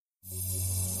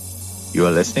You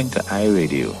are listening to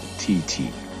iRadio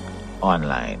TT,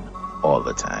 online all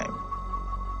the time.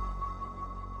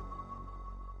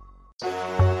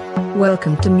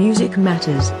 Welcome to Music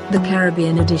Matters, the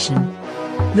Caribbean edition.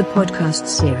 The podcast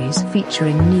series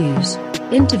featuring news,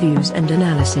 interviews and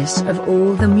analysis of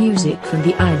all the music from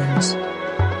the islands.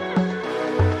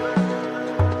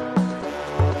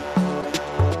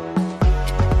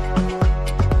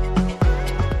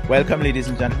 Welcome, ladies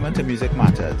and gentlemen, to Music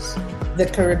Matters, the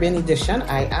Caribbean edition.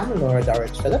 I am Laura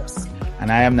Dorrit Phillips.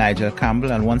 And I am Nigel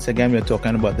Campbell. And once again, we're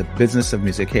talking about the business of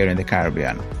music here in the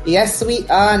Caribbean. Yes, we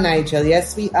are, Nigel.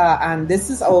 Yes, we are. And this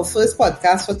is our first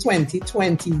podcast for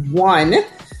 2021.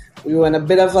 We were on a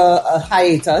bit of a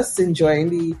hiatus, enjoying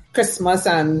the Christmas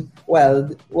and, well,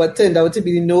 what turned out to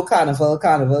be no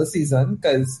carnival season,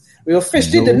 because we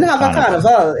officially didn't have a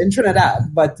carnival in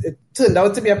Trinidad, but it turned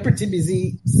out to be a pretty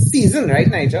busy season, right,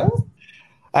 Nigel?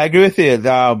 I agree with you.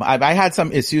 I had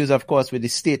some issues, of course, with the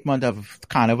statement of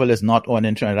Carnival is not on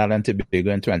in Trinidad and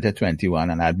Tobago in 2021,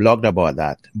 and I blogged about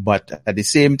that. But at the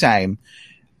same time,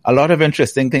 a lot of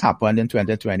interesting things happened in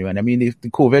 2021. I mean, the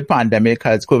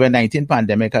COVID-19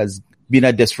 pandemic has been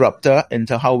a disruptor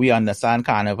into how we understand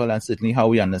Carnival and certainly how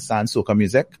we understand soca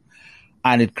music.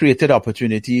 And it created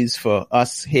opportunities for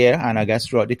us here and I guess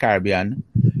throughout the Caribbean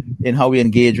in how we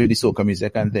engage with the soca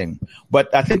music and thing.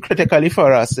 But I think critically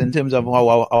for us in terms of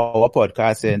how our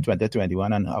podcast in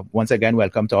 2021, and once again,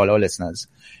 welcome to all our listeners,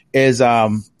 is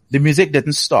the music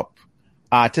didn't stop.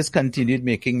 Artists continued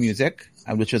making music,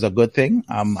 which is a good thing.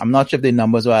 I'm not sure if the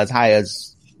numbers were as high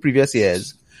as previous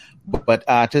years, but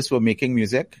artists were making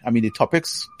music. I mean, the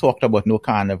topics talked about no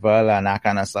carnival and that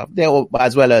kind of stuff. They were,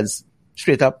 as well as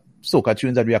straight up soca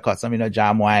tunes that we are accustomed,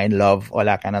 jam, wine, love, all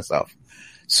that kind of stuff.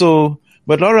 So,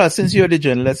 but Laura, since you're the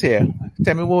journalist here,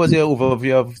 tell me what was your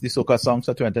overview of the soca songs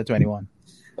for 2021?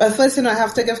 Well, first, I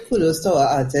have to give kudos to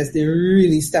our artists. They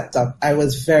really stepped up. I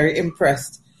was very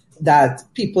impressed that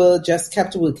people just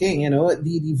kept working,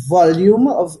 the volume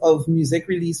of music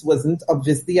release wasn't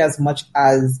obviously as much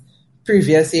as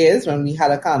previous years when we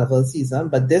had a carnival season,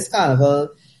 but this carnival,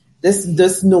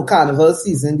 this no carnival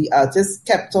season, the artists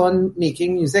kept on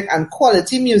making music and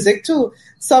quality music too.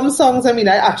 Some songs, I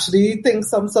actually think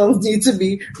some songs need to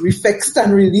be refixed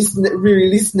and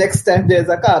re-released next time there's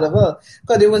a carnival,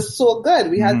 because it was so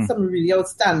good. We had some really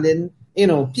outstanding,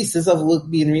 pieces of work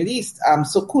being released.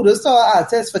 So kudos to our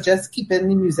artists for just keeping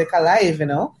the music alive,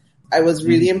 I was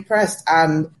really impressed.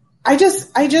 And it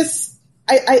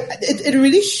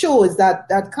really shows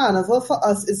that carnival for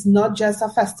us is not just a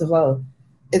festival.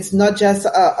 It's not just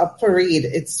a parade.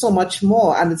 It's so much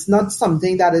more. And it's not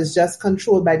something that is just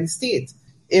controlled by the state.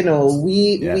 It's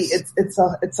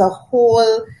a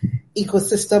whole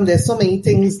ecosystem. There's so many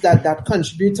things that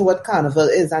contribute to what carnival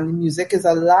is, and the music is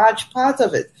a large part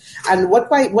of it. And what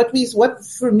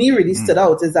for me really stood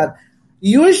out is that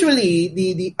usually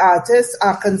the artists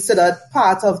are considered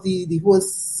part of the whole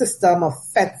system of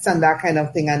fetes and that kind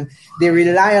of thing, and they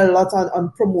rely a lot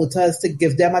on promoters to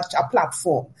give them a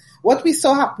platform. What we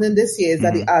saw happening this year is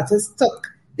that the artists took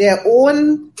their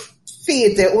own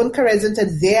fate, their own careers into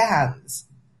their hands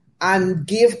and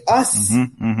gave us,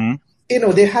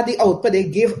 they had the output, they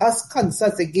gave us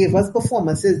concerts, they gave us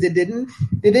performances. They didn't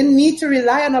need to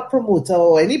rely on a promoter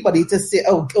or anybody to say,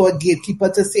 or a gatekeeper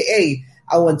to say, hey,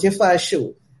 I want you for a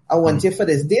show. I want you for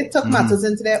this. They took matters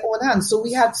into their own hands. So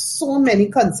we had so many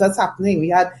concerts happening. We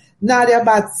had Nadia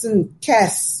Batson,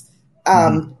 Kes,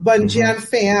 Bungie and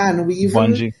Fayan.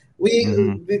 We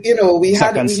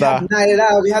had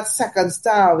Naila, we had Second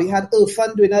Star, we had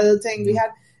Irfan doing another thing.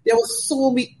 There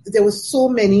was so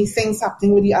many things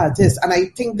happening with the artists. And I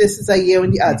think this is a year when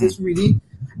the artists really,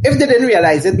 if they didn't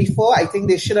realize it before, I think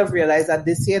they should have realized that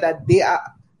this year that they are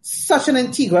such an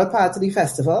integral part of the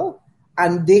festival,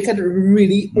 and they can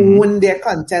really own their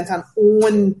content and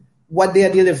own what they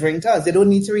are delivering to us. They don't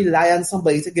need to rely on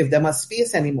somebody to give them a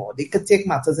space anymore. They could take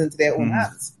matters into their own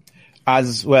hands.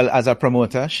 As well as a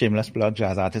promoter, shameless plug,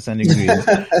 Jazz Artists and Degrees,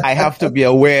 I have to be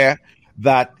aware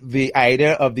that the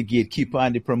idea of the gatekeeper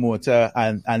and the promoter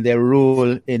and their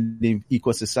role in the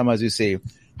ecosystem, as you say,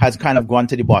 has kind of gone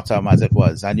to the bottom as it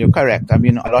was. And you're correct. I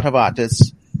mean, a lot of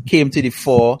artists came to the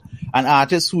fore, and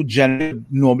artists who generally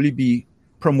normally be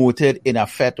promoted in a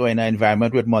fete or in an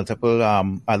environment with multiple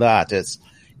other artists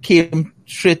came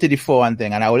straight to the fore and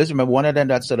thing. And I always remember one of them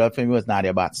that stood out for me was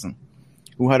Nadia Batson,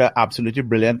 who had an absolutely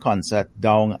brilliant concert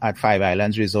down at Five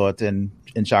Islands Resort in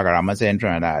Chaguaramas in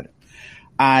Trinidad.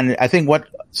 And I think what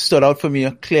stood out for me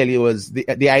clearly was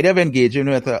the idea of engaging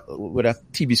with a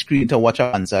TV screen to watch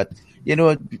a concert you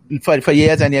know, for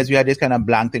years and years, we had this kind of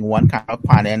blank thing, one camera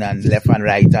panning and left and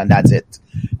right, and that's it.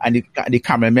 And the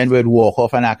cameramen would walk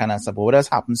off and that kind of stuff. But what has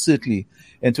happened certainly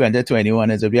in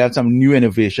 2021 is that we have some new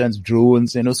innovations,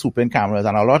 drones, you know, swooping cameras,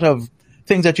 and a lot of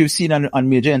things that you've seen on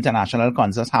major international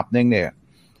concerts happening there.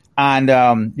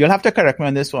 And you'll have to correct me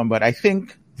on this one, but I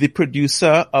think the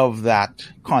producer of that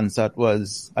concert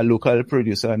was a local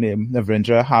producer named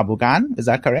Navindra Habugan. Is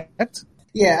that correct?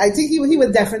 Yeah, I think he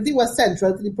was definitely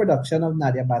central to the production of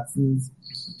Nadia Batson's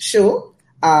show.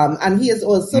 And he has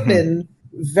also been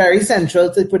very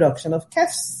central to the production of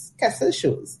Kessel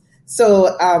shows.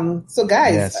 So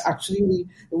guys, yes. Actually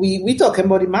we talking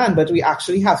about the man, but we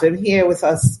actually have him here with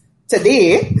us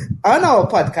today on our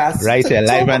podcast. Right here,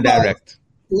 live and direct.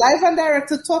 Live and direct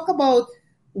to talk about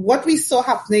what we saw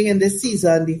happening in this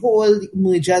season, the whole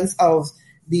emergence of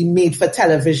the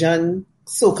made-for-television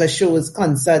soca shows,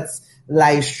 concerts,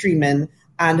 live streaming,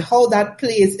 and how that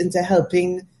plays into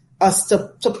helping us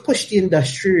to push the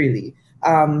industry, really.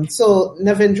 So,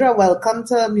 Navindra, welcome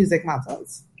to Music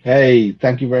Matters. Hey,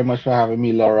 thank you very much for having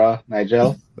me, Laura,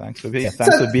 Nigel. Thanks for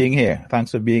being here.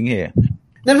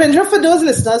 Navindra, for those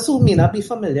listeners who may not be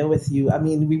familiar with you, I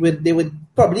mean, they would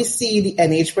probably see the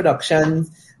NH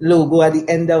Productions logo at the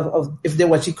end of if they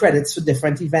watch the credits for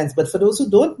different events. But for those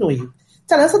who don't know you,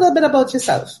 tell us a little bit about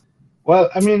yourself. Well,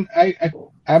 I mean,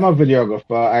 I'm a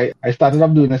videographer. I started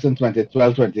off doing this in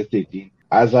 2012, 2013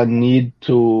 as a need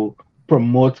to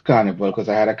promote Carnival because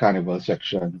I had a Carnival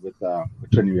section with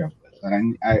Trinity.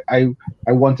 And I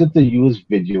wanted to use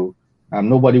video.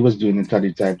 Nobody was doing it at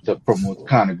the time to promote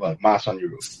Carnival, Mass on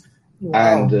Europe.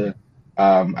 Wow. And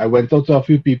I went out to a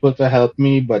few people to help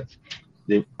me, but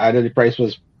either the price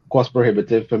was cost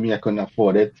prohibitive for me, I couldn't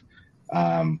afford it,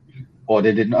 or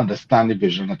they didn't understand the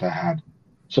vision that I had.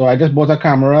 So I just bought a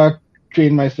camera,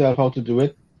 trained myself how to do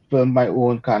it, filmed my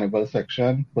own Carnival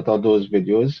section, put out those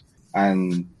videos,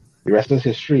 and the rest is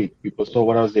history. People saw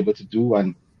what I was able to do,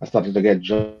 and I started to get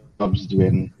jobs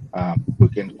doing,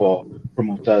 working for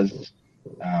promoters,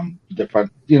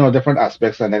 different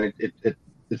aspects, and then it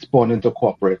spawned into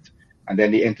corporate, and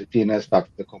then the entertainers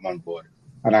started to come on board.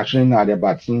 And actually, Nadia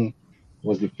Batson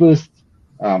was the first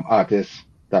artist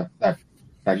that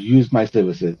used my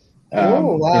services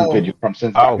in video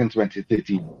back in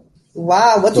 2013.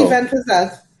 Wow, what event was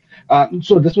that?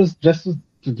 So this was just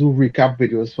to do recap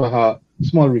videos for her,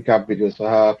 small recap videos for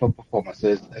her for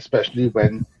performances, especially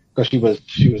because she was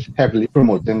heavily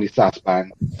promoting the SAS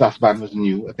Band. SAS Band was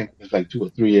new. I think it was like 2 or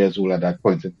 3 years old at that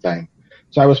point in time.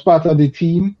 So I was part of the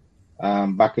team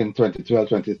back in 2012,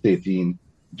 2013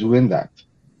 doing that.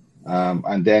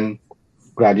 And then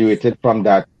graduated from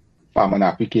that. Farmer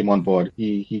Nappy came on board.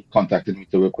 He contacted me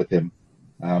to work with him.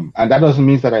 And that doesn't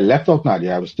mean that I left out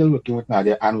Nadia. I was still working with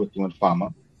Nadia and working with Farmer.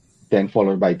 Then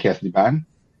followed by Kes the Band.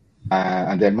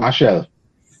 And then Marshall.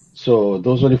 So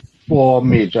those were the 4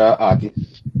 major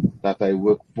artists that I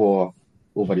worked for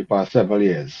over the past several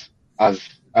years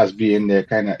as being their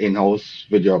kind of in-house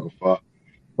videographer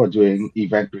for doing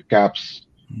event recaps,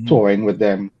 touring with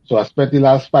them. So I spent the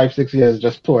last 5-6 years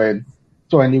just touring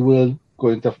the world,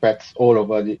 going to fets all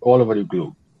over the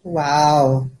globe.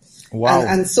 Wow.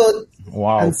 And so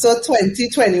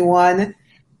 2021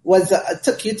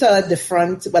 took you to a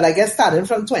different, well, I guess starting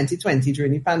from 2020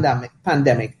 during the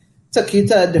pandemic, took you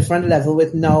to a different level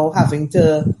with now having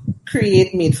to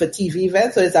create made-for-TV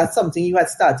events, or is that something you had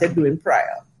started doing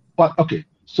prior? Well, okay.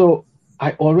 So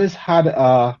I always had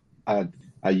a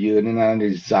yearning and a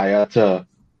desire to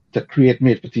create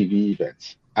made-for-TV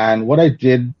events. And what I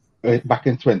did back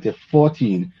in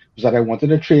 2014 was that I wanted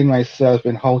to train myself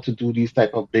in how to do these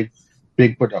type of big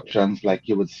productions like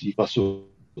you would see for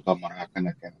Soca Monarch and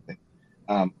that kind of thing.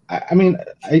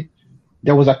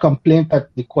 There was a complaint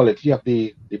that the quality of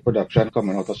the production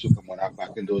coming out of Soca Monarch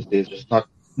back in those days was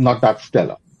not that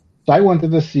stellar. So I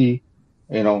wanted to see,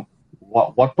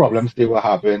 what problems they were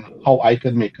having, how I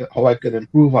could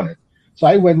improve on it. So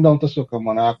I went down to Soca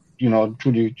Monarch,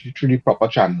 through the proper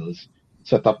channels,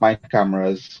 set up my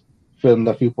cameras, filmed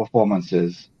a few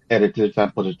performances, edited it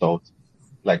and put it out.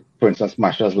 Like, for instance,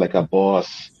 Mashes Like a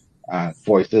Boss,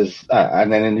 Voices,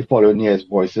 and then in the following years,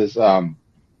 Voices,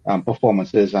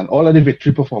 performances, and all of the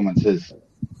victory performances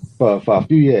for a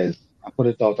few years. I put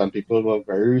it out, and people were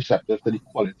very receptive to the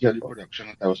quality of the production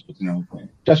that I was putting out.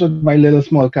 Just with my little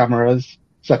small cameras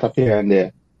set up here and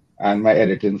there, and my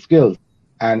editing skills.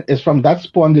 And it's from that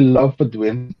spawned the love for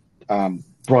doing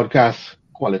broadcast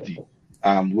quality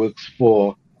works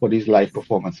for these live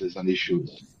performances and these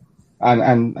shows.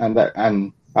 And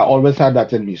I always had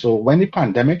that in me. So when the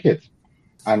pandemic hit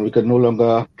and we could no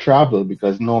longer travel,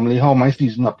 because normally how my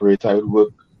season operates, I would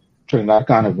work Trinidad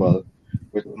Carnival,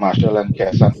 with Marshall and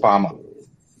Kess and Farmer.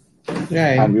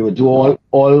 Right. And we would do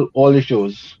all the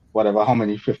shows, whatever, how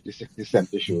many, 50, 60,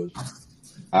 70 shows,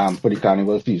 for the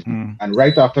Carnival season. And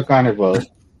right after Carnival,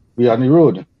 we are on the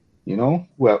road,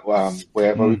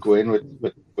 wherever we go in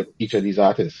with each of these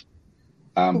artists.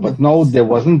 But no, there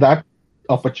wasn't that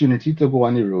opportunity to go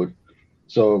on the road.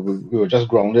 So we were just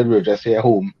grounded, we were just here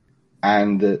home.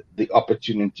 And the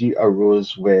opportunity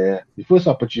arose where the first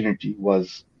opportunity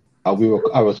was, I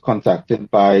was contacted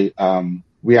by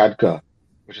WIADCA,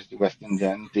 which is the West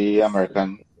Indian, the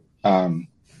American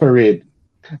parade,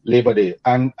 Labor Day.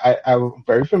 And I'm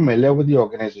very familiar with the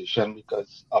organization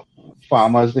because of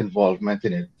Farmer's involvement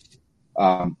in it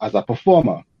as a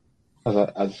performer.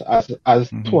 As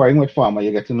touring with Farmer,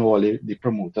 you get to know all the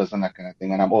promoters and that kind of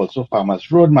thing. And I'm also Farmer's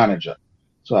road manager.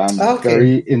 So I'm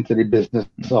very into the business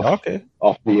of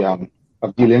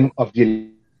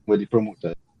dealing with the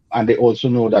promoters. And they also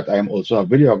know that I am also a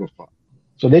videographer.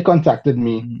 So they contacted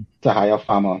me to hire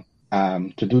Farmer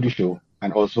to do the show,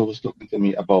 and also was talking to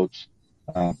me about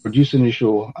producing the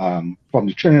show from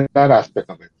the Trinidad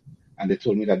aspect of it. And they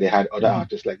told me that they had other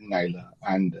artists like Nyla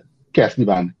and Kesley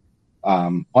Band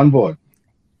on board.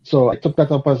 So I took that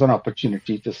up as an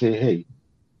opportunity to say, hey,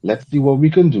 let's see what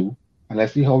we can do, and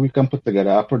let's see how we can put together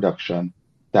a production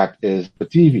that is for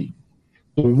TV.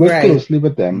 So we worked closely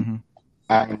with them,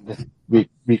 and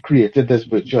we created this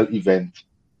virtual event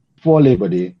for Labor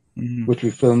Day, which we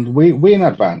filmed way in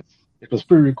advance. It was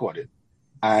pre-recorded,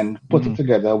 and put it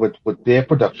together with their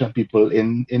production people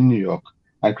in New York,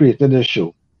 and created a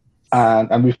show.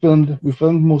 And we filmed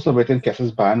most of it in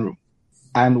Kess's band room.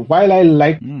 And while I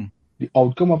liked the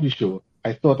outcome of the show,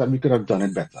 I thought that we could have done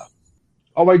it better.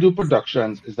 How I do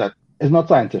productions is that it's not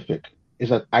scientific. It's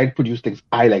that I produce things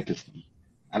I like to see.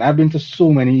 And I've been to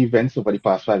so many events over the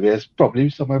past 5 years, probably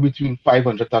somewhere between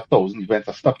 500 to 1,000 events.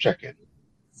 I stopped checking.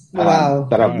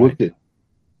 That I've worked in.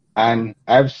 And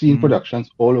I've seen productions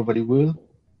all over the world.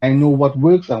 I know what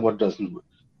works and what doesn't work.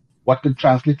 What can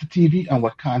translate to TV and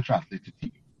what can't translate to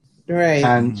TV. Right.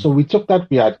 And so we took that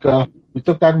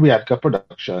WIADCA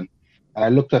production, and I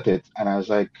looked at it and I was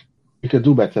like, we could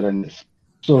do better than this.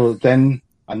 So then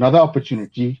another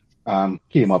opportunity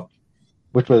came up,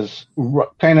 which was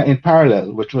kind of in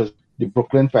parallel, which was the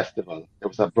Brooklyn Festival. There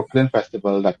was a Brooklyn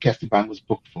Festival that Kesley Band was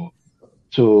booked for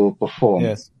to perform.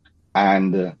 Yes.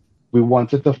 And we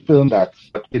wanted to film that,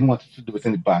 but didn't want to do it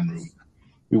in the band room.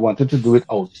 We wanted to do it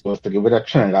outdoors to give it a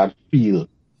Trinidad feel.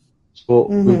 So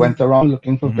we went around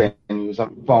looking for venues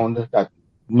and found that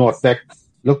North Deck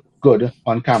looked good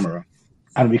on camera.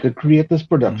 And we could create this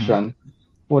production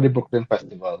for the Brooklyn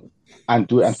Festival and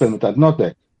film it at North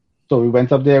Deck. So we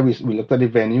went up there, we looked at the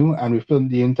venue, and we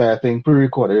filmed the entire thing,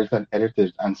 pre-recorded it and edited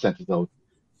it and sent it out.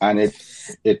 And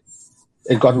it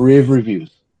got rave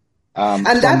reviews.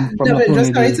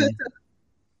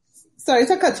 Sorry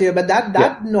to cut you, but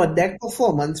that North Deck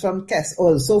performance from Kess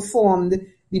also formed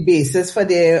the basis for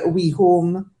their We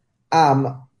Home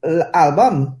album,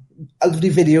 the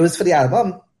videos for the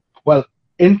album. Well,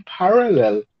 in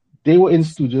parallel, they were in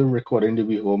studio recording the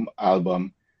We Home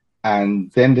album, and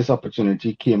then this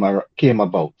opportunity came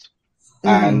about.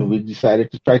 And we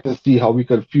decided to try to see how we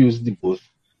could fuse the both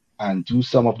and do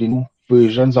some of the new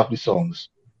versions of the songs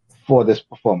for this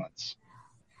performance.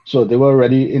 So they were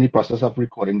already in the process of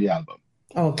recording the album.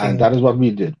 Okay. And that is what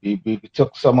we did. We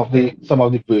took some of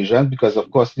the versions, because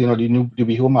of course, the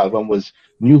We Home album was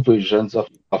new versions of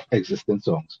existing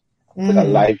songs with a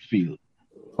live feel.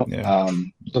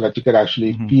 So that you could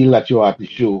actually feel that you're at the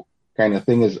show kind of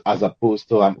thing, as opposed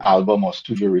to an album or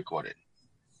studio recording.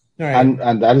 Right.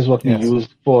 And that is what we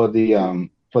used for the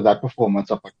for that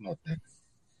performance up at North Deck.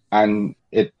 And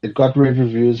it got rave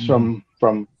reviews from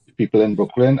people in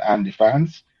Brooklyn and the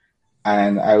fans.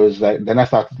 And I was like, then I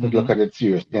started to look at it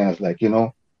seriously, and I was like,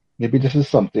 maybe this is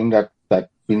something that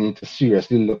we need to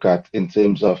seriously look at in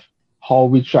terms of how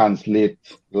we translate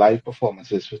live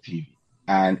performances for TV.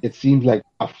 And it seems like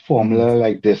a formula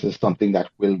like this is something that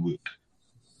will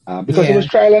work. Because it was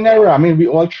trial and error. I mean, we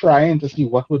all trying to see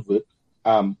what would work.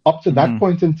 Up to that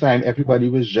point in time, everybody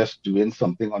was just doing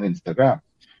something on Instagram.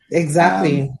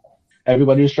 Exactly.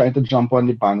 Everybody was trying to jump on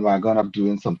the bandwagon of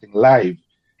doing something live.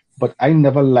 But I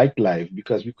never liked live,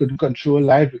 because we couldn't control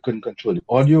live. We couldn't control the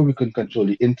audio. We couldn't control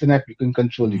the internet. We couldn't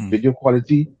control the video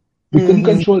quality. We couldn't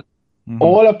control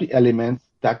all of the elements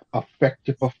that affect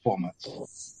your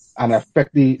performance and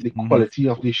affect the quality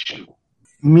of the show.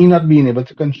 Me not being able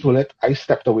to control it, I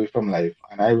stepped away from live,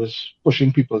 and I was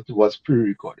pushing people towards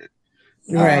pre-recorded.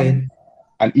 Right.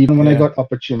 And even when I got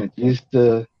opportunities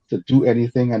to do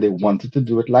anything and they wanted to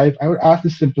do it live, I would ask the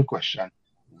simple question,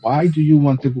 why do you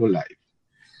want to go live?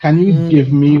 Can you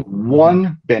give me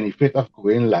one benefit of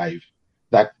going live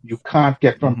that you can't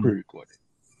get from pre-recorded?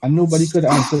 And nobody could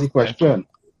answer the question,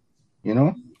 you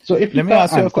know? So if Let me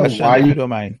ask you a question, if you don't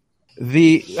mind.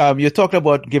 You talked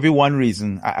about give you one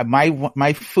reason.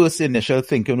 My first initial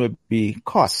thinking would be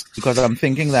cost, because I'm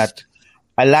thinking that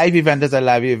a live event is a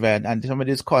live event and some of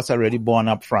these costs are already borne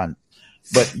up front.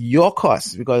 But your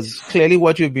costs, because clearly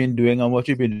what you've been doing and what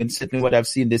you've been doing, certainly what I've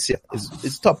seen this year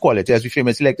is top quality. As we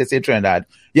famously like to say, Trinidad,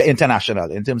 you're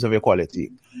international in terms of your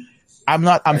quality.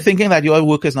 I'm thinking that your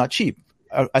work is not cheap.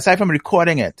 Aside from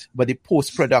recording it, but the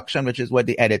post-production, which is what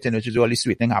the editing, which is all the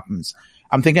sweetening happens.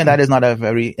 I'm thinking that is not a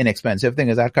very inexpensive thing.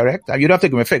 Is that correct? You don't have to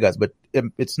give me figures, but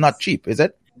it's not cheap, is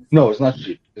it? No, it's not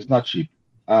cheap. It's not cheap.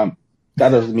 That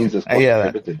doesn't mean it's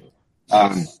prohibitive.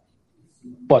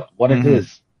 But what it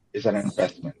is an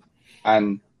investment.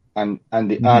 And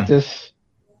the artists,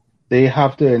 they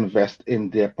have to invest in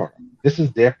their product. This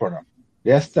is their product.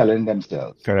 They're selling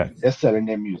themselves. Correct. They're selling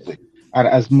their music. And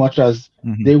as much as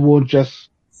they won't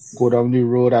just go down the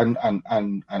road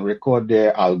and record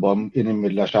their album in the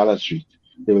middle of Charlotte Street,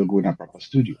 they will go in a proper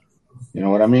studio. You know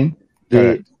what I mean?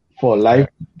 For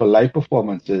live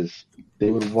performances,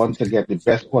 they would want to get the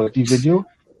best quality video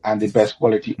and the best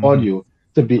quality audio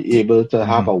to be able to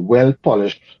have a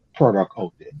well-polished product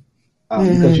out there.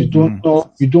 Because you don't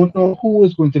know who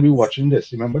is going to be watching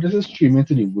this. Remember, this is streaming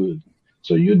to the world.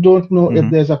 So you don't know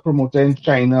if there's a promoter in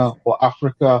China or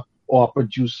Africa or a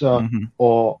producer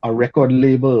or a record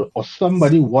label or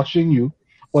somebody watching you,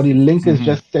 or the link is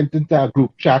just sent into a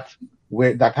group chat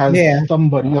where that has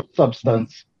somebody of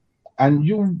substance, and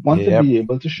you want to be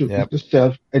able to showcase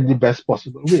yourself in the best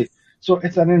possible way. So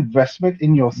it's an investment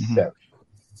in yourself.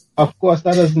 Of course,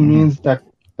 that doesn't mean that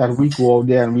we go out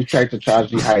there and we try to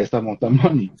charge the highest amount of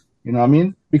money. You know what I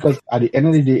mean? Because at the end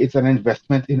of the day, it's an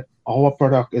investment in our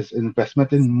product, it's an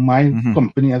investment in my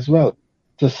company as well.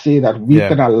 To say that we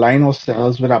can align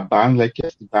ourselves with a band like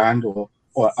Yes the Band or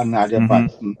a Nadia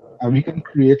Batson, and we can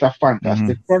create a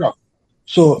fantastic product.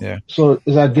 So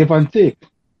it's a give and take,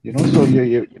 you know. So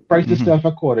you price yourself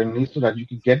accordingly so that you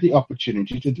can get the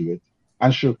opportunity to do it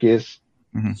and showcase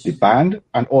the band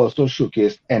and also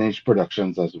showcase NH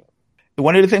Productions as well.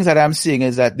 One of the things that I'm seeing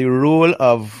is that the role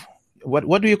of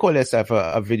what do you call yourself?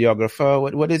 A videographer?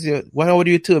 How would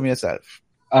you term yourself?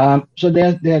 So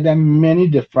there are many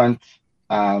different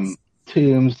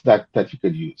terms that you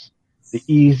could use. The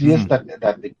easiest that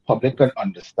the public can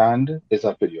understand is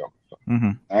a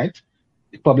videographer, right?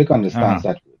 The public understands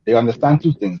that. They understand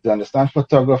two things. They understand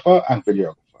photographer and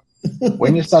videographer.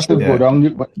 When you start to go down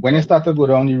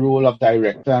the role of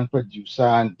director and producer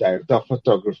and director of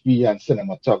photography and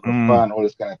cinematographer and all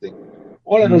this kind of thing,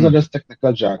 all of those are just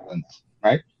technical jargons,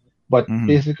 right? But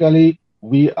basically,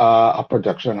 we are a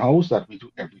production house that we do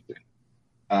everything.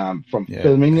 From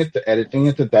filming it, to editing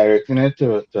it, to directing it,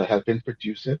 to helping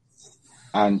produce it,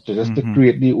 and to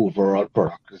create the overall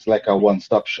product. It's like a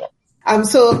one-stop shop.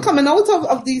 So coming out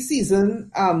of the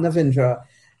season, Navindra,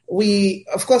 we,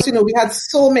 of course, we had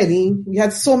so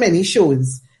many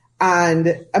shows.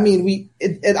 And I mean,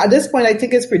 at this point, I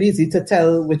think it's pretty easy to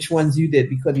tell which ones you did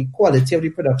because the quality of the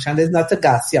production is not to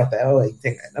gas you up or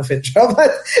anything, Navindra,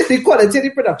 but the quality of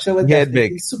the production was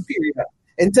definitely superior.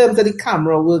 In terms of the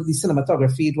camera work, the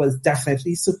cinematography, it was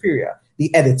definitely superior.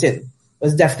 The editing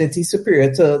was definitely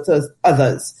superior to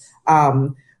others.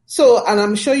 So, and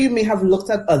I'm sure you may have looked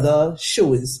at other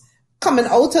shows coming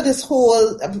out of this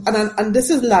whole, and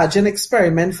this is large an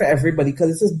experiment for everybody because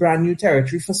this is brand new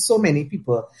territory for so many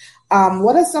people.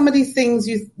 What are some of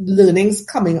the learnings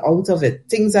coming out of it?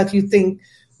 Things that you think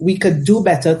we could do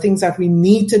better, things that we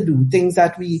need to do, things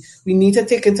that we need to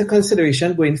take into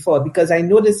consideration going forward. Because I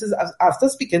know this is, after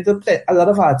speaking to a lot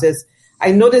of artists,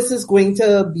 I know this is going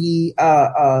to be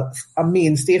a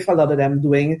mainstay for a lot of them.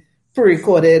 Doing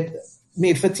pre-recorded,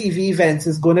 made-for-TV events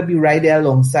is going to be right there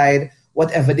alongside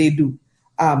whatever they do.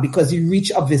 Because you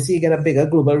obviously get a bigger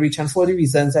global reach, and for the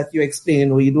reasons that you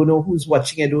explained, or you don't know who's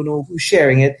watching it, don't know who's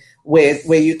sharing it,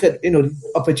 where you could,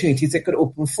 opportunities that could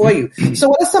open for you. So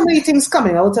what are some of the things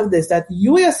coming out of this that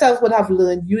you yourself would have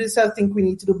learned, you yourself think we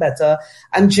need to do better,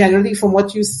 and generally from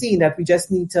what you've seen that we just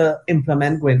need to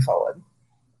implement going forward?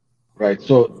 Right.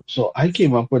 So I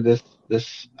came up with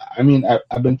this. I mean,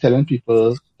 I've been telling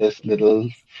people this little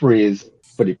phrase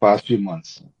for the past few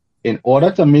months. In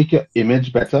order to make your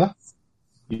image better,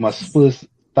 you must first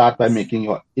start by making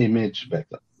your image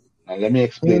better. Now, let me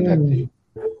explain that to you.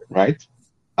 Right?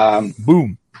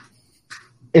 Boom.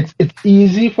 It's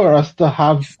easy for us to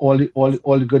have all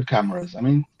the good cameras. I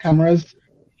mean, cameras.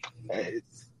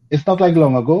 It's not like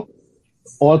long ago.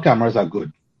 All cameras are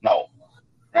good now,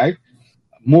 right?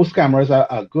 most cameras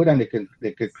are good and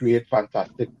they can create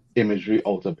fantastic imagery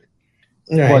out of it.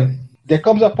 Right. But there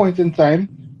comes a point in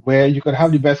time where you could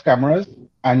have the best cameras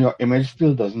and your image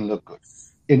still doesn't look good.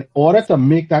 In order to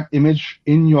make that image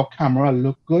in your camera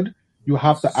look good, you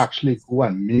have to actually go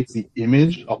and make the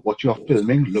image of what you're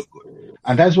filming look good.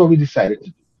 And that's what we decided to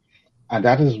do. And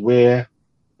that is where,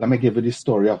 let me give you the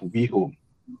story of WeHome,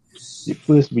 the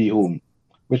first WeHome,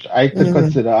 which I could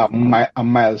consider a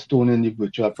milestone in the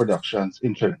virtual productions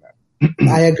in Trinidad.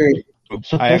 I agree.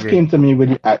 So Kes came to me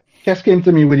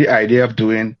with the idea of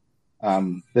doing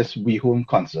this WeHome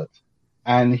concert,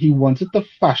 and he wanted to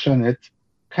fashion it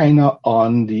kind of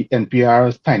on the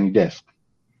NPR's Tiny Desk,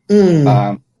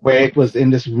 where it was in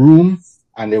this room,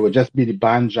 and there would just be the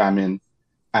band jamming,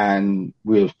 and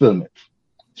we'll film it.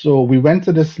 So we went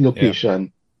to this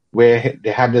location where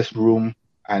they had this room,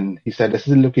 and he said this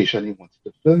is the location he wanted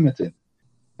to film it in.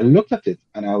 I looked at it,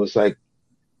 and I was like,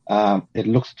 it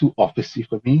looks too officey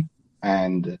for me.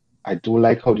 And I don't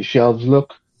like how the shelves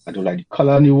look. I don't like the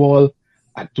color on the wall.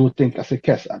 I don't think, I said,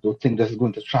 Kes, I don't think this is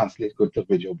going to translate good to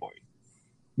Video Boy.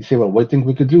 He said, well, what do you think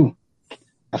we could do?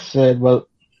 I said, well,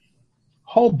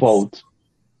 how about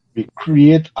we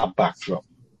create a backdrop,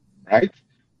 right?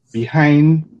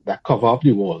 Behind that cover up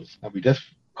the walls. And we just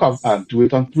do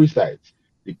it on 3 sides.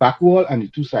 The back wall and the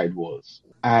 2 side walls.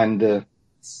 And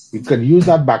we could use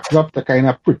that backdrop to kind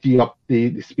of pretty up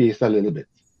the space a little bit.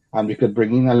 And we could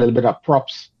bring in a little bit of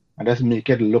props and just make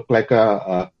it look like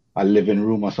a living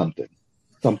room or something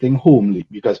homely.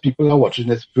 Because people are watching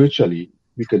this virtually,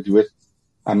 we could do it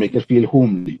and make it feel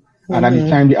homely. And at the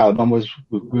time, the album we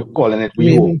were calling it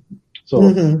WeHome.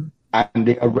 So,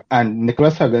 and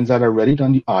Nicholas Huggins had already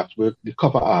done the artwork, the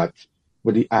cover art,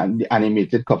 with the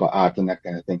animated cover art and that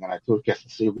kind of thing. And I told Kes to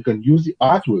say we can use the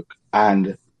artwork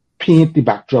and paint the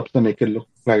backdrops to make it look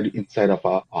like the inside of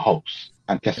a house.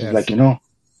 And Kes is like,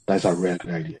 that's a real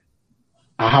good idea.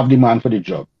 I have the man for the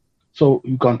job. So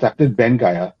we contacted Ben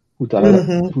Geyer, who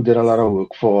did a lot of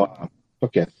work for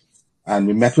Kes. And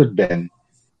we met with Ben.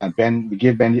 And we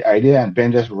gave Ben the idea, and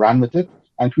Ben just ran with it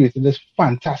and created this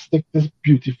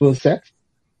beautiful set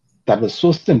that was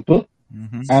so simple.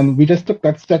 And we just took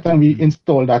that set and we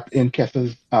installed that in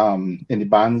Kes's, in the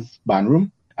band's band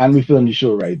room, and we filmed the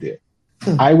show right there.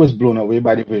 I was blown away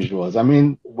by the visuals. I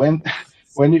mean, when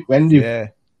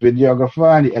the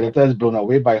videographer and the editor is blown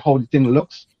away by how the thing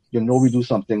looks, we do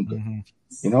something good,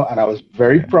 and I was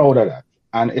very proud of that.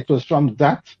 And it was from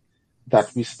that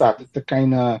we started to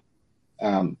kind of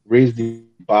raise the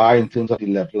bar in terms of the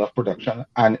level of production.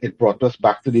 And it brought us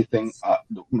back to the thing,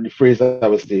 the phrase that I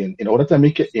was saying, in order to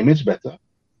make your image better,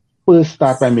 first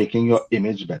start by making your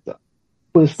image better.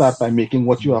 First start by making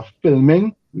what you are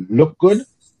filming look good.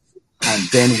 And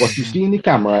then what you see in the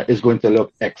camera is going to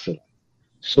look excellent.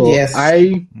 So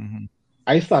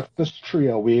I started to stray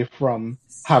away from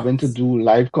having to do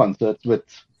live concerts with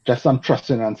just some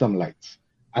trussing and some lights.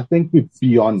 I think we're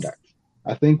beyond that.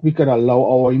 I think we could allow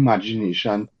our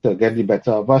imagination to get the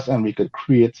better of us, and we could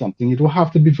create something. It don't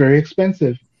have to be very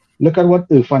expensive. Look at what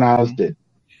Irfan Al's did.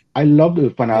 I loved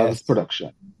Irfan Al's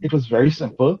production. It was very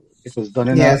simple. It was done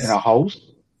in a house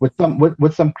with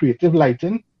some creative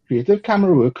lighting, creative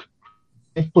camera work,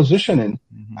 positioning.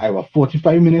 I have a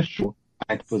 45-minute show,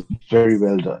 and it was very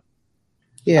well done.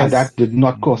 Yes. And that did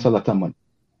not cost a lot of money.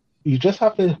 You just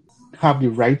have to have the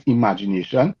right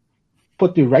imagination,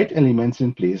 put the right elements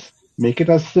in place, make it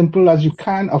as simple as you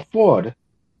can afford,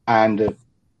 and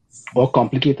or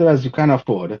complicated as you can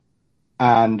afford,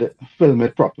 and film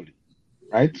it properly,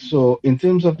 right? So in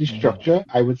terms of the structure,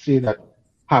 I would say that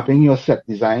having your set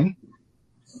design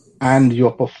and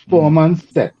your performance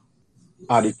set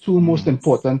are the 2 most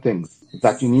important things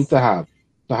that you need to have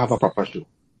a proper show.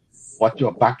 What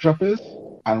your backdrop is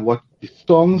and what the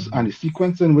songs and the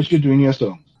sequence in which you're doing your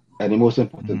songs are the most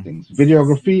important things.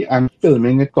 Videography and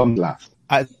filming, it comes last.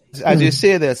 As you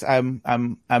say this,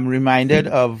 I'm reminded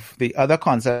of the other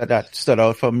concert that stood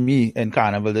out for me in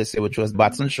Carnival this year, which was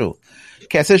Batson Show.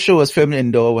 Kes's show was filmed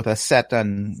indoor with a set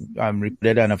and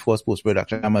recorded and of course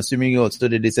post-production. I'm assuming you also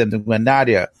did the same thing with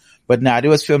Nadia, but Nadia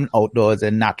was filmed outdoors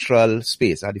in natural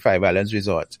space at the Five Islands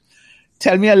Resort.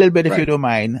 Tell me a little bit, if you don't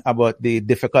mind, about the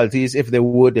difficulties, if there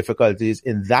were difficulties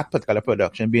in that particular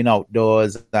production, being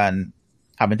outdoors and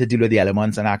having to deal with the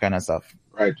elements and that kind of stuff.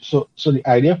 Right. So the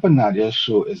idea for Nadia's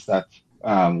show is that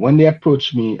when they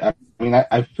approached me,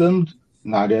 I filmed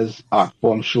Nadia's art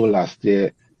form show last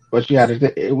year, but she had it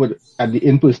at the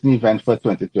in-person event for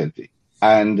 2020.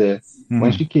 And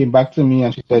when she came back to me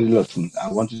and she said, listen,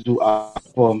 I want to do art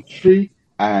form 3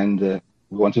 and we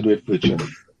want to do it virtually.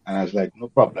 And I was like, no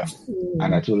problem.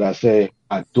 And I told her,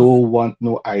 I don't want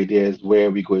no ideas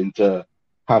where we're going to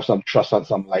have some truss and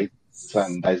some lights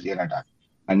and that's the end of that.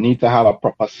 I need to have a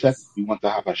proper set. We want to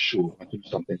have a show. We want to do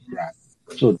something grand.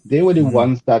 So they were the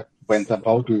ones that went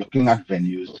about looking at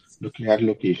venues, looking at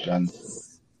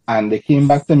locations, and they came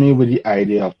back to me with the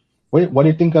idea of, what do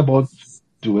you think about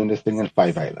doing this thing in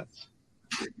Five Islands?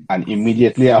 And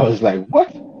immediately I was like,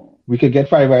 what? We could get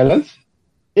Five Islands?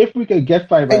 If we could get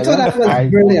Five Islands, thought that was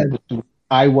brilliant.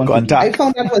 I want to do I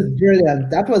found that was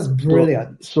brilliant. That was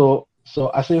brilliant. So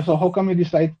I said, so how come you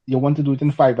decide you want to do it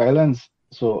in Five Islands?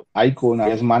 So Icon,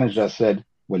 as manager, said,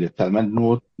 well, you tell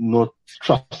me no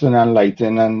trusting and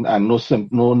lighting and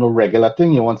no regular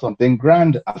thing. You want something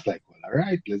grand. I was like, well, all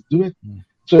right, let's do it.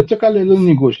 So it took a little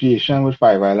negotiation with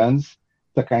Five Islands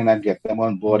to kind of get them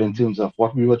on board in terms of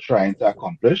what we were trying to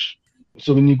accomplish.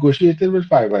 So we negotiated with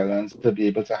Five Islands to be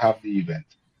able to have the event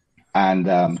and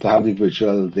to have the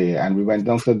virtual day. And we went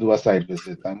down to do a site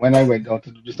visit. And when I went down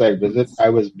to do the site visit, I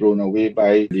was blown away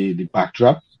by the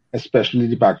backdrop, especially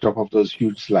the backdrop of those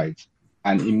huge slides.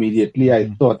 And immediately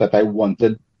I thought that I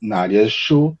wanted Nadia's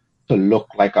show to look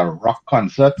like a rock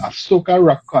concert, a soca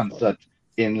rock concert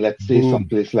in, let's say, some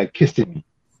place like Kissimmee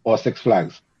or Six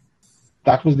Flags.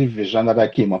 That was the vision that I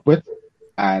came up with.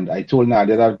 And I told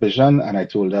Nadia that vision, and I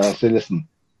told her, I said, listen,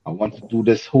 I want to do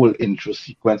this whole intro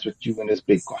sequence with you in this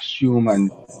big costume,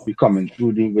 and we coming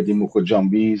through with the Moko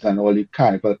Jumbies and all the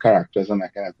carnival characters and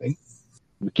that kind of thing.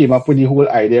 We came up with the whole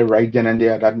idea right then and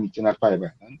there at that meeting at Five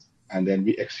Islands, and then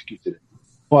we executed it.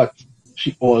 But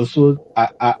she also,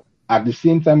 at the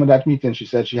same time of that meeting, she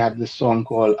said she had this song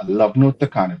called A Love Note to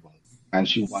Carnival, and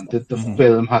she wanted to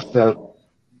film herself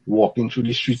walking through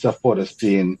the streets of Port of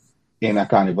Spain in a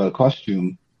carnival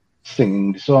costume,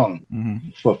 singing the song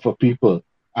for people.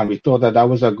 And we thought that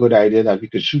was a good idea, that we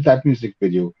could shoot that music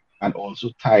video and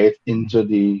also tie it into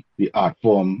the art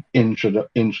form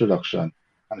introduction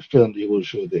and film the whole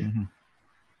show there.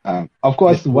 Of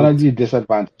course, one of the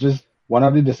disadvantages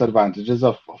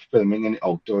of filming in the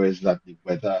outdoor is that the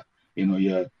weather,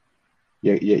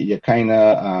 you're kind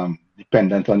of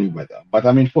dependent on the weather. But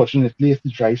I mean, fortunately, it's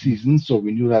the dry season, so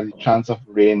we knew that the chance of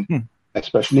rain,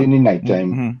 especially in the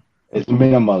nighttime, is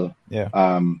minimal.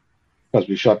 Because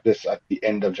we shot this at the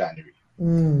end of January.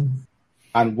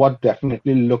 And what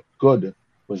definitely looked good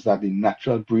was that the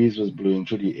natural breeze was blowing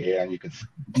through the air, and you could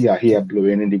see her hair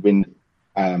blowing in the wind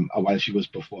while she was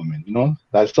performing.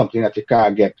 That's something that you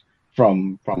can't get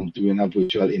from doing a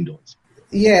virtual indoors.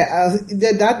 Yeah,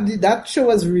 that show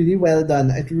was really well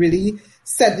done. It really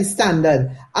set the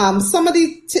standard.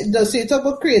 Somebody so you talk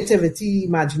about creativity,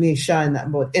 imagination,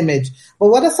 about image, but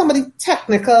what are some of the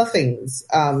technical things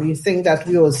you think that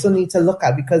we also need to look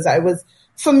at? Because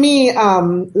for me,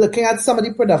 looking at some of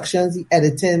the productions, the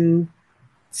editing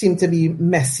seemed to be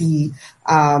messy.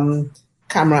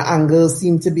 Camera angles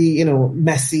seemed to be,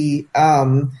 messy.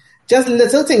 Just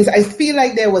little things. I feel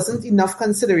like there wasn't enough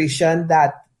consideration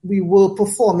that we were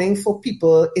performing for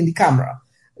people in the camera.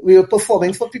 We were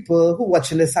performing for people who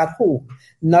watching this at home.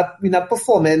 We're not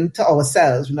performing to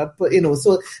ourselves. We're not,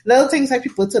 so little things like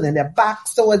people turning their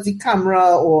backs towards the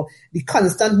camera, or the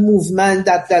constant movement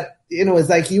that it's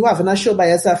like you having a show by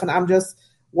yourself and I'm just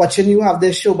watching you have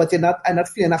this show, but I'm not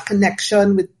feeling a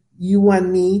connection with you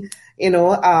and me,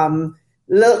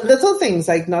 little things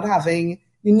like not having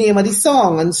the name of the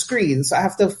song on screen. So I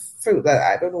have to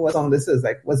I don't know what song this is,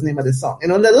 like what's the name of the song?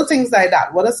 Little things like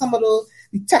that. What are some of the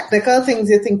technical things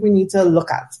you think we need to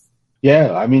look at?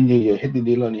 Yeah, I mean, you hit the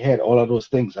nail on the head, all of those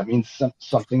things. I mean,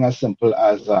 something as simple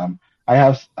as I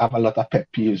have a lot of pet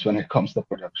peeves when it comes to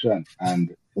production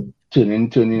and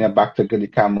turning it back to the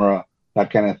camera, that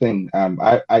kind of thing.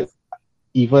 I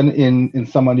even in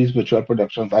some of these virtual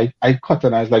productions, I cut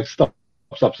and I was like, stop.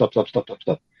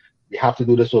 We have to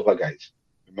do this over, guys.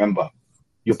 Remember,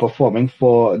 you're performing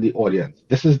for the audience.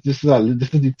 This is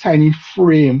the tiny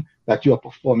frame that you are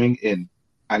performing in,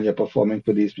 and you're performing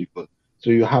for these people. So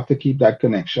you have to keep that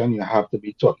connection. You have to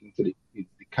be talking to the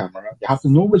camera. You have to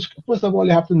know first of all,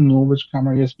 you have to know which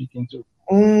camera you're speaking to.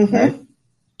 Right?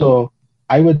 So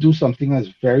I would do something as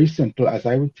very simple as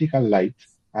I would take a light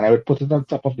and I would put it on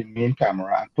top of the main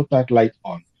camera and put that light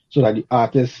on, so that the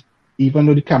artist, even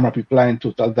though the camera people are in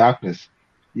total darkness,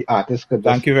 the artist could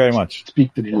Thank you very much.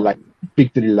 Speak to the light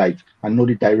and know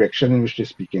the direction in which they're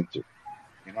speaking to.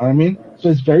 You know what I mean? So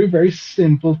it's very, very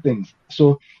simple things.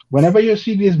 So whenever you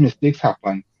see these mistakes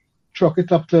happen, chalk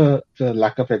it up to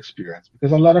lack of experience.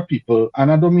 Because a lot of people,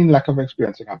 and I don't mean lack of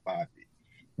experience in a bad way,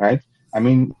 right? I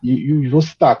mean, you don't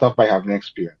start off by having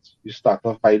experience. You start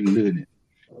off by learning.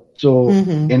 So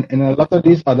in a lot of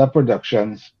these other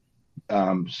productions,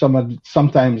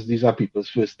 sometimes these are people's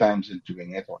first times in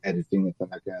doing it or editing it and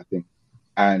that kind of thing,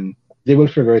 and they will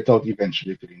figure it out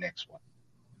eventually for the next one.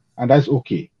 and that's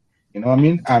okay. You know what I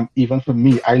mean? Even for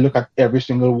me, I look at every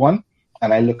single one,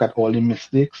 and I look at all the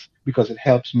mistakes because it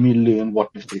helps me learn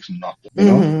what mistakes not to, you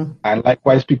know? And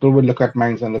likewise, people would look at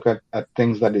mine and look at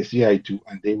things that they see I do,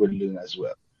 and they would learn as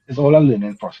well. It's all a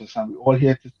learning process, and we're all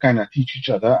here to kind of teach each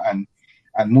other and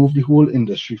move the whole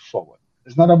industry forward.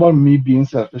 It's not about me being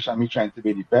selfish and me trying to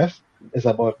be the best. It's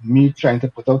about me trying to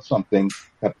put out something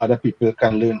that other people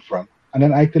can learn from, and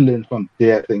then I can learn from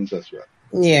their things as well.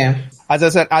 Yeah. As I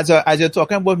said, as you're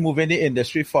talking about moving the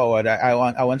industry forward, I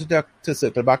wanted to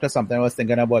circle back to something I was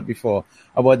thinking about before,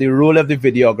 about the role of the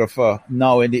videographer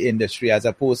now in the industry as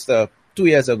opposed to 2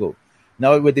 years ago.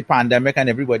 Now with the pandemic and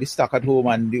everybody stuck at home,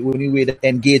 and the only way to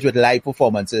engage with live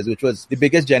performances, which was the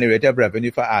biggest generator of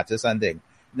revenue for artists and things.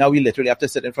 Now we literally have to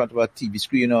sit in front of a TV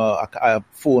screen or a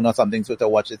phone or something to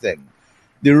watch the thing.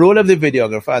 The role of the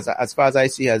videographer, as far as I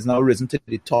see, has now risen to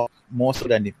the top more so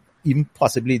than even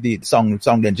possibly the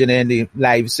sound engineer in the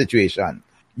live situation.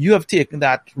 You have taken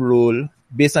that role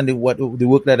based on the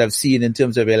work that I've seen in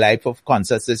terms of your live of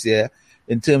concerts this year,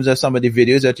 in terms of some of the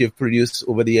videos that you've produced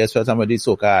over the years for some of these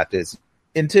soca artists.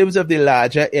 In terms of the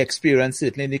larger experience,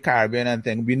 certainly in the Caribbean and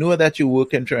thing, we know that you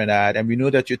work in Trinidad and we know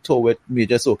that you tour with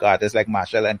major soca artists like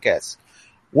Machel and Kes.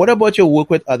 What about your work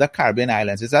with other Caribbean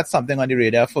islands? Is that something on the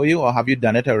radar for you, or have you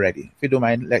done it already? If you don't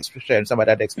mind, let's share some of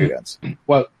that experience.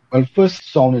 Well,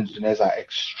 first, sound engineers are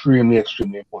extremely,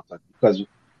 extremely important because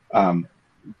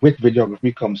with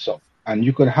videography comes sound. And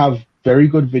you could have very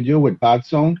good video with bad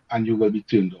sound and you will be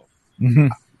turned off. Mm-hmm.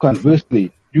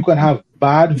 Conversely, you can have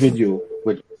bad video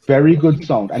with very good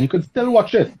sound and you can still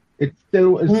watch it. It's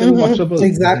still watchable.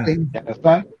 Exactly. You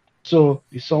understand? So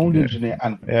the sound engineer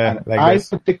and like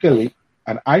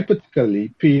I particularly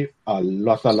pay a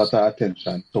lot of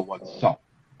attention towards sound.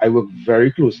 I work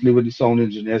very closely with the sound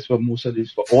engineers for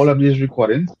all of these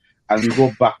recordings, and we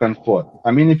go back and forth. I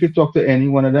mean, if you talk to any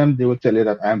one of them, they will tell you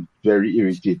that I'm very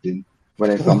irritating when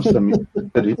it comes to me,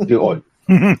 the audio.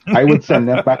 I would send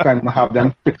them back and have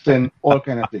them fixing all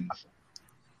kind of things,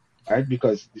 right?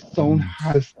 Because the sound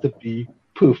has to be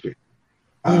perfect.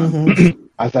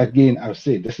 As again, I've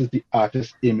said, this is the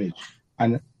artist's image,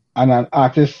 and an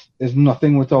artist is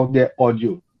nothing without their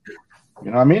audio. You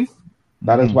know what I mean?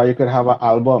 That is why you could have an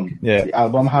album. Yeah. The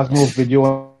album has no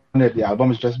video on it. The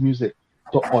album is just music.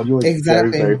 So audio is very,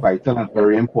 very vital and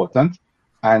very important.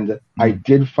 And I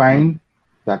did find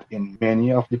that in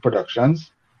many of the productions,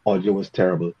 audio was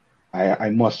terrible. I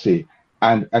must say.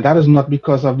 And that is not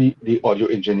because of the audio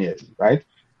engineers, right?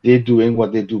 They're doing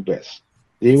what they do best.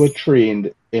 They were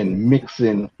trained in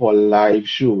mixing for live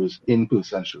shows,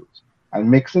 in-person shows.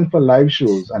 And mixing for live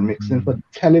shows and mixing for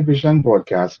television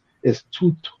broadcasts is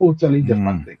two totally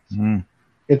different things.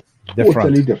 It's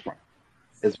totally different.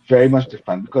 It's very much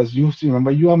different because remember,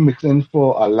 you are mixing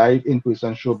for a live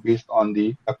in-person show based on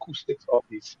the acoustics of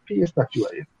the space that you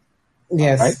are in.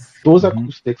 Yes. Right? Those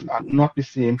acoustics are not the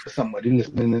same for somebody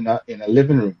listening in a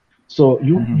living room. So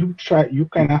you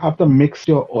kind of have to mix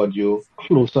your audio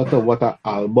closer to what an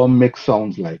album mix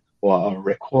sounds like or a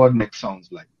record mix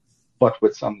sounds like, but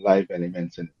with some live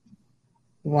elements in it.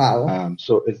 Wow.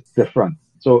 So it's different.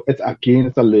 So it's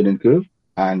a learning curve.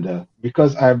 And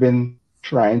because I've been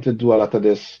trying to do a lot of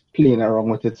this, playing around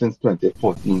with it since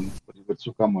 2014 with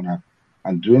Soca Monarch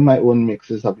and doing my own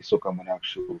mixes of the Soca Monarch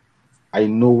show, I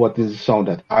know what is the sound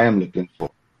that I am looking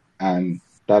for. And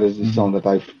that is the sound that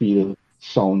I feel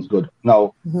sounds good.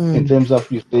 Now, in terms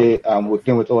of, you say,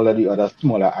 working with all of the other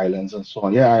smaller islands and so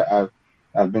on,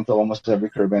 I've been to almost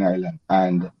every Caribbean island.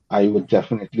 And I would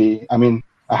definitely,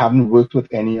 I haven't worked with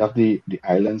any of the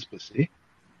islands per se,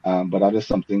 but that is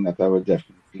something that I would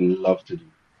definitely love to do,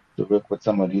 to work with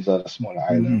some of these other smaller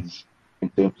islands in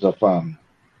terms of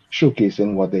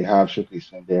showcasing what they have,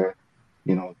 showcasing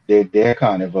their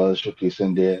carnivals,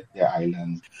 showcasing their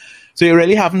islands. So you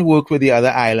really haven't worked with the other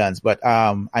islands, but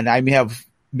and I may have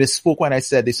misspoke when I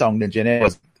said the sound engineer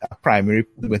was a primary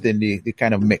within the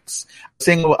kind of mix.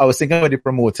 I was thinking about the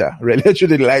promoter, really,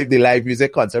 the live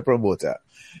music concert promoter.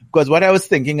 Because what I was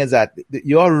thinking is that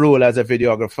your role as a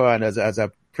videographer and as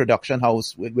a production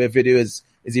house where video is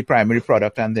the primary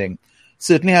product and thing,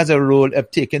 certainly has a role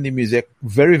of taking the music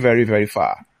very, very, very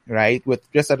far, right? With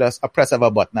just a press of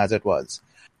a button as it was.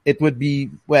 It would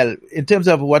be, well, in terms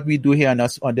of what we do here on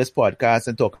this podcast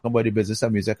and talking about the business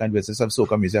of music and business of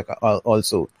soca music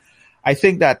also, I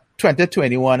think that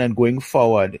 2021 and going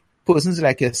forward, persons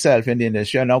like yourself in the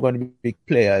industry are now going to be big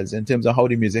players in terms of how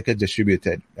the music is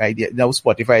distributed, right? Now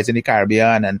Spotify is in the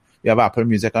Caribbean and you have Apple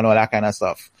Music and all that kind of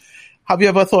stuff. Have you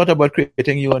ever thought about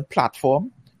creating your own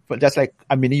platform for just like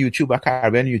a mini YouTube or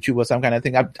Caribbean YouTube or some kind of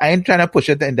thing? I ain't trying to push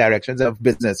it in directions of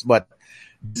business, but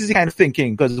this is the kind of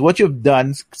thinking, because what you've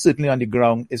done certainly on the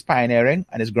ground is pioneering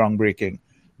and is groundbreaking.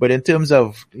 But in terms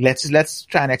of let's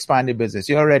try and expand the business.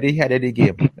 You're already ahead of the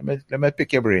game. Let me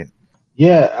pick your brain.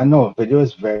 Yeah, I know. Video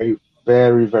is very,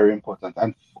 very, very important.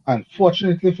 And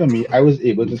unfortunately for me, I was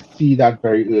able to see that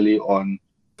very early on,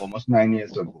 almost 9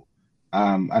 years ago.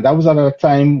 And that was at a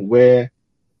time where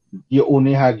you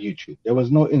only had YouTube. There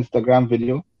was no Instagram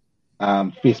video.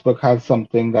 Facebook had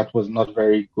something that was not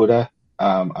very good at,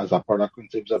 as a product in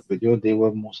terms of video. They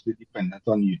were mostly dependent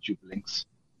on YouTube links,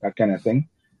 that kind of thing.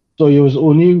 So it was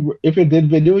only, if you did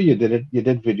video, you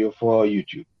did video for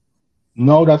YouTube.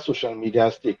 Now that social media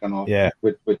has taken off,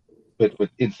 with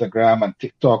Instagram and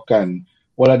TikTok and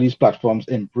all of these platforms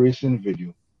embracing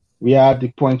video, we are at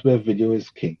the point where video is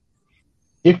king.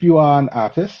 If you are an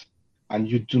artist and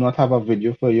you do not have a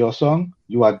video for your song,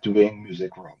 you are doing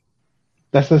music wrong.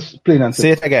 That's just plain and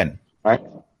simple. Say it again. Right?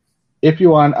 If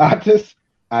you are an artist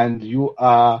and you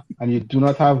do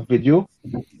not have video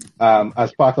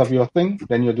as part of your thing,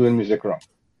 then you're doing music wrong.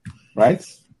 Right?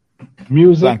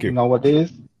 Music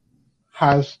nowadays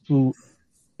has to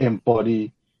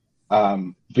embody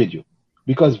video,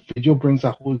 because video brings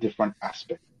a whole different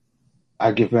aspect.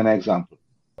 I'll give you an example.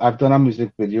 I've done a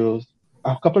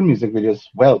couple of music videos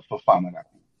for Farmer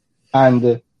Nappy.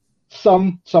 And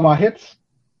some are hits,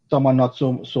 some are not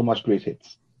so much great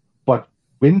hits. But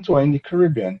when touring the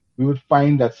Caribbean, we would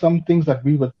find that some things that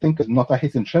we would think is not a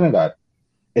hit in Trinidad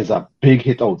is a big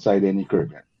hit outside in the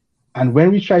Caribbean. And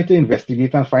when we try to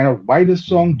investigate and find out why this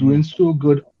song doing so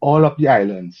good all up the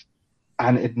islands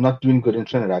and it not doing good in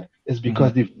Trinidad, is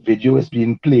because the video is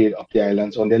being played up the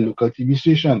islands on their local TV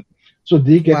station. So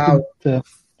they get to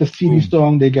see the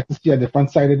song, they get to see a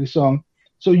different side of the song.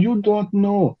 So you don't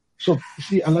know. So you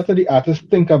see, a lot of the artists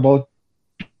think about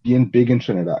being big in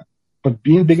Trinidad. But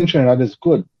being big in Trinidad is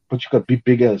good, but you could be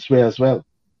big elsewhere as well.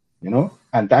 You know?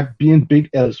 And that being big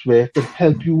elsewhere could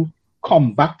help you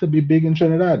come back to be big in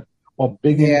Trinidad or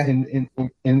big in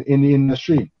the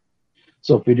industry.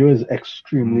 So video is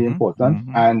extremely important.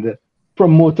 And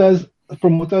promoters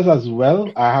as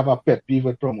well. I have a pet peeve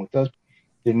with promoters.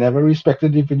 They never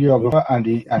respected the videographer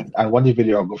and what the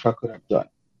videographer could have done.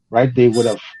 Right? They would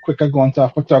have quicker gone to a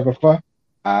photographer,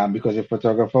 because the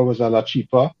photographer was a lot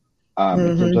cheaper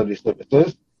in terms of the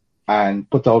services, and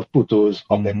put out photos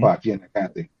of their party and that kind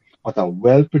of thing. But a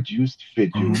well-produced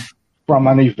video from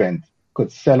an event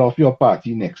could sell off your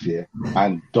party next year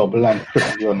and double and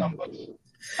triple your numbers.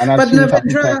 But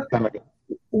Narendra,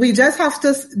 we just have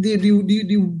to,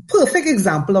 the perfect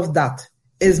example of that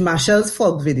is Machel's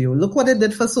folk video. Look what it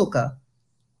did for soca.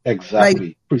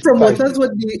 Exactly. Like, promoters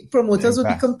would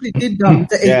be completely dumb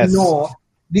to ignore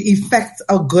the effect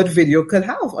a good video could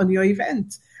have on your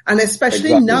event. And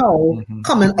especially now,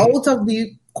 coming out of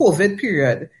the COVID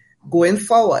period, going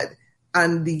forward,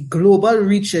 and the global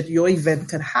reach that your event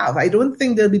can have, I don't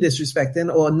think they'll be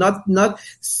disrespecting or not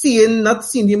seeing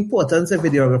the importance of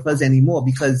videographers anymore,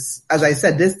 because, as I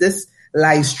said, this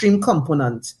live stream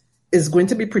component is going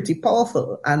to be pretty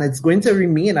powerful, and it's going to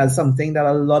remain as something that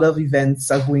a lot of events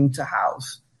are going to have.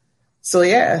 So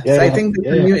I think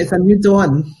it's a new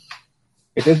dawn.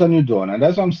 It is a new dawn, and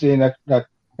that's what I'm saying, that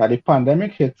the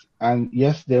pandemic hit, and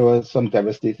yes, there were some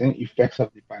devastating effects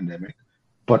of the pandemic,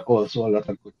 but also a lot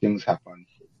of good things happened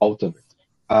out of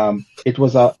it. It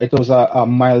was a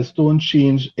milestone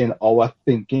change in our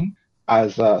thinking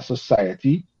as a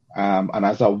society and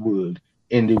as a world,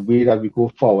 in the way that we go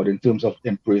forward in terms of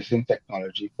embracing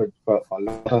technology for a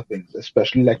lot of things,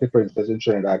 especially like, for instance, in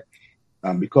Trinidad,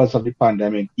 because of the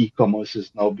pandemic, e-commerce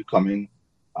is now becoming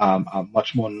a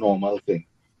much more normal thing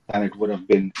than it would have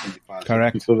been in the past.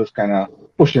 Correct. People was kind of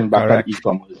pushing back on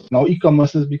e-commerce. Now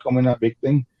e-commerce is becoming a big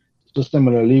thing. So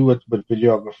similarly with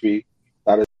videography,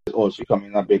 that is also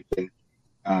becoming a big thing.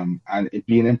 And it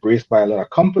being embraced by a lot of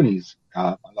companies,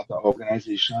 a lot of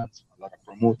organizations, a lot of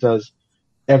promoters.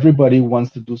 Everybody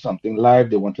wants to do something live.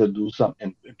 They want to do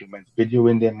implement video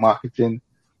in their marketing,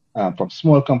 from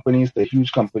small companies to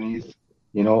huge companies,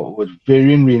 with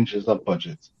varying ranges of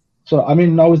budgets. So, I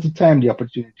mean, now is the time. The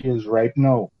opportunity is right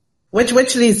now. Which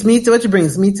brings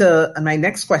me to my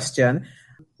next question.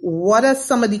 What are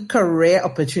some of the career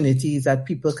opportunities that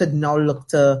people could now look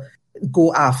to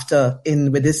go after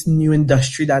with this new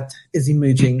industry that is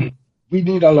emerging? We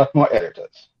need a lot more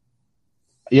editors.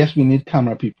 Yes, we need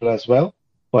camera people as well,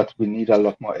 but we need a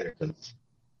lot more editors,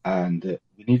 and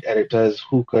we need editors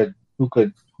who could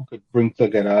bring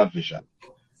together a vision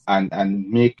and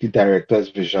make the director's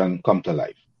vision come to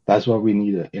life. That's what we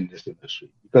need in this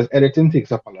industry, because editing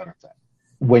takes up a lot of time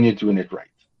when you're doing it right.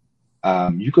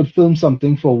 You could film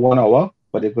something for 1 hour,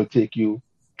 but it will take you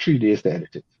 3 days to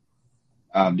edit it.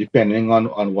 depending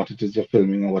on what it is you're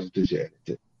filming and what it is you're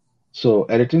editing. So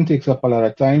editing takes up a lot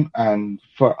of time, and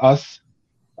for us,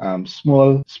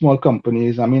 small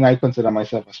companies, I mean, I consider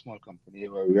myself a small company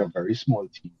where we are a very small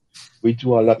team. We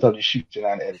do a lot of the shooting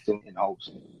and editing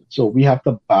in-house. So we have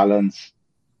to balance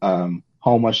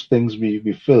how much things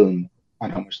we film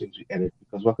and how much things we edit,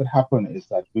 because what could happen is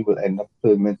that we will end up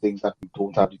filming things that we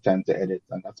don't have the time to edit,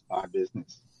 and that's bad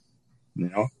business, you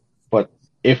know. But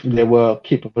if there were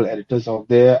capable editors out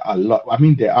there,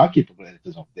 there are capable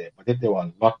editors out there, but if there were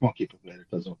a lot more capable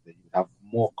editors out there, you would have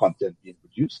more content being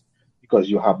produced because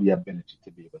you have the ability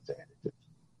to be able to edit it.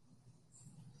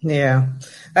 Yeah,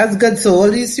 that's good. So all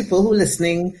these people who are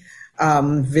listening,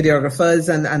 videographers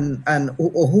and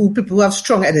who people who have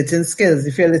strong editing skills,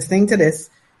 if you're listening to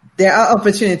this, there are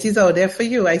opportunities out there for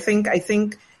you. I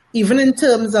think even in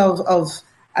terms of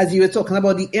as you were talking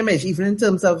about the image, even in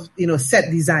terms of,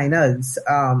 set designers,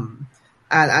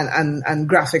 and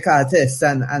graphic artists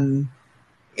and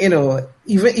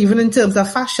even in terms of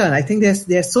fashion, I think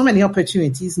there's so many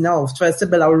opportunities now for us to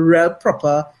build a real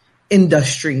proper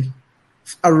industry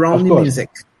around the music.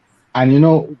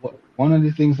 And one of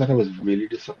the things that I was really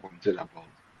disappointed about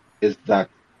is that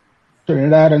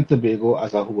Trinidad and Tobago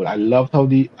as a whole, I loved how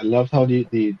the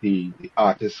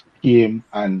artists came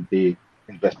and they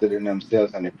invested in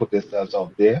themselves and they put themselves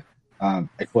out there.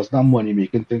 It was not money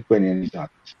making thing for any of these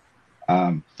artists.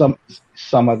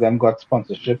 Some of them got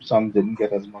sponsorship, some didn't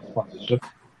get as much sponsorship,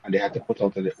 and they had to put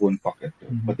out of their own pocket,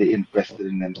 but they invested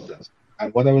in themselves.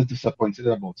 And what I was disappointed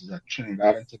about is that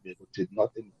Trinidad and Tobago did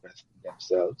not invest in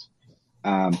themselves.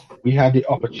 We had the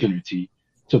opportunity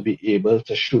to be able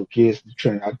to showcase the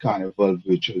Trinidad Carnival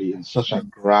virtually in such a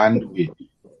grand way,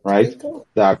 right?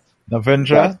 That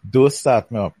Navindra, do start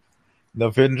me up.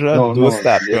 Navindra, do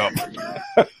start me up.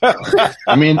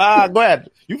 I mean, go ahead.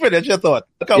 You finish your thought.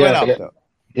 I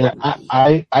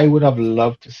would have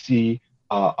loved to see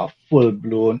a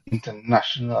full-blown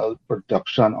international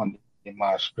production on the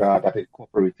Mardi Gras that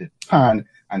incorporated pan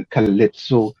and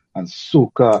calypso and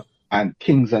soca and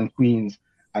kings and queens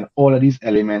and all of these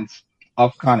elements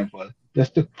of Carnival,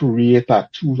 just to create a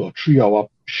 2 or 3 hour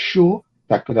show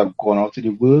that could have gone out to the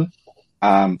world.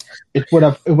 It would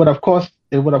have cost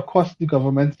the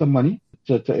government some money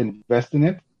to invest in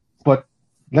it, but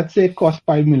let's say it cost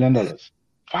 $5 million.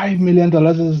 $5 million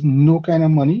is no kind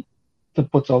of money to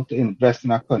put out to invest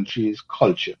in our country's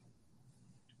culture,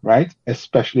 right?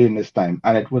 Especially in this time.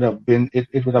 And it would have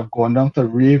gone down to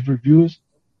rave reviews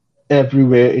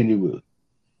everywhere in the world.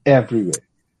 Everywhere.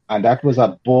 And that was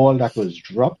a ball that was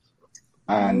dropped,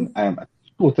 and I am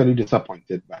totally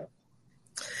disappointed by it.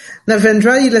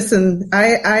 Navindra, you listen,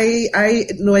 I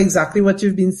know exactly what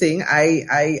you've been saying.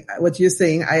 What you're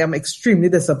saying, I am extremely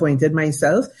disappointed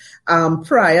myself.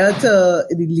 Prior to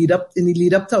in the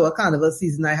lead up to our carnival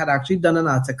season, I had actually done an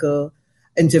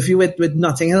interview with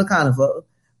Notting Hill Carnival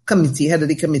committee, head of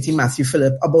the committee, Matthew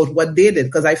Phillip, about what they did,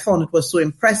 because I found it was so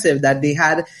impressive that they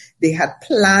had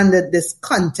planned this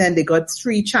content. They got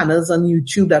 3 channels on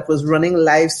YouTube that was running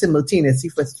live simultaneously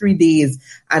for 3 days,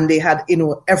 and they had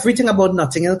everything about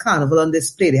Notting Hill Carnival on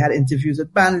display. They had interviews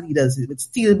with band leaders, with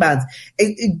steel bands.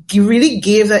 It really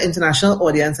gave the international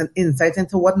audience an insight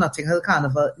into what Notting Hill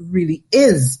Carnival really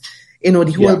is.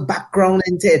 The whole background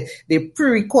into it. They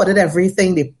pre-recorded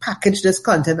everything. They packaged this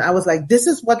content. I was like, this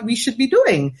is what we should be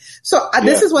doing. So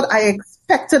this is what I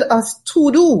expected us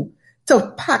to do,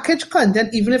 to package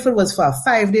content, even if it was for a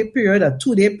 5-day period or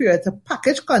 2-day period, to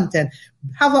package content,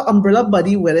 have an umbrella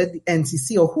body, whether the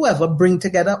NCC or whoever, bring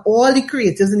together all the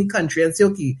creators in the country and say,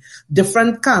 okay,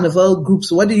 different carnival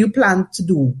groups, what do you plan to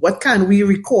do? What can we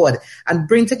record? And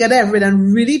bring together everything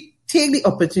and really take the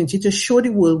opportunity to show the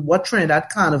world what Trinidad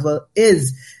Carnival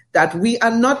is, that we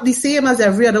are not the same as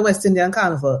every other West Indian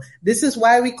carnival. This is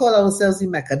why we call ourselves the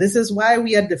Mecca. This is why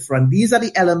we are different. These are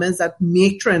the elements that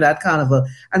make Trinidad Carnival,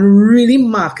 and really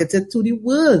market it to the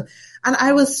world. And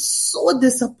I was so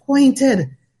disappointed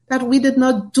that we did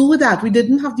not do that. We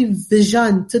didn't have the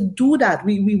vision to do that.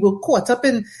 We were caught up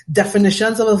in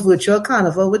definitions of a virtual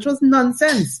carnival, which was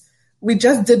nonsense. We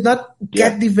just did not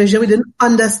get the vision. We didn't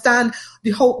understand the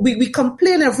whole. We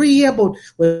complain every year about,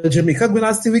 well, Jamaica going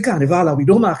to still carnival and we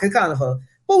don't market carnival.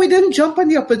 But we didn't jump on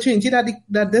the opportunity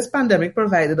that this pandemic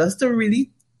provided us to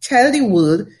really tell the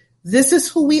world, this is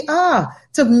who we are,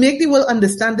 to make the world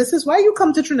understand this is why you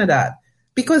come to Trinidad.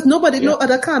 Because no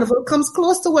other carnival comes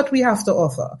close to what we have to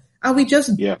offer. And we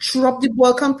just dropped the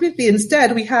ball completely.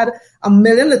 Instead, we had a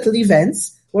million little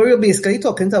events where we were basically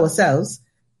talking to ourselves.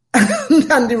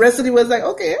 And the rest of it was like,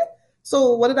 okay,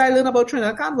 so what did I learn about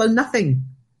Trinidad Carnival? Nothing.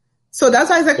 So that's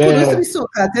why I said kudos to the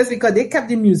soca artists, because they kept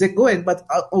the music going. But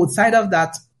outside of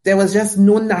that, there was just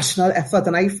no national effort.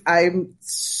 And I'm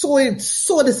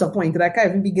so disappointed. I can't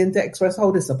even begin to express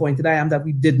how disappointed I am that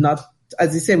we did not,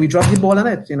 as you say, we dropped the ball on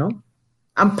it,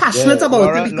 I'm passionate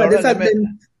about it because this has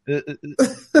been...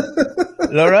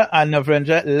 Laura and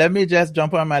Narendra, let me just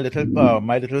jump on my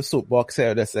little soapbox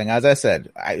here. This thing, as I said,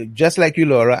 just like you,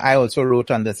 Laura, I also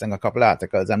wrote on this thing a couple of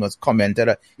articles and was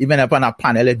commented even upon a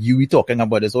panel at UWI talking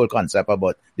about this whole concept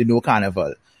about the no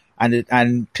carnival,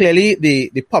 and clearly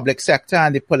the public sector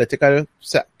and the political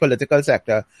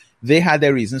sector, they had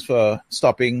their reasons for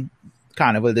stopping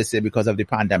carnival this year because of the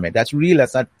pandemic. That's real.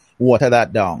 Let's not water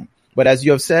that down. But as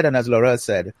you have said, and as Laura has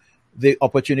said, the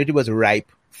opportunity was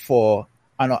ripe for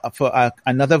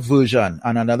another version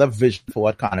and another vision for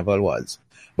what carnival was.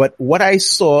 But what I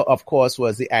saw, of course,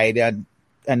 was the idea,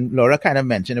 and Laura kind of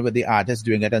mentioned it with the artists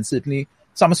doing it, and certainly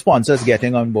some sponsors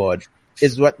getting on board,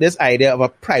 is what this idea of a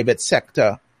private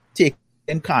sector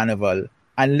taking carnival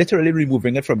and literally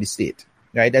removing it from the state.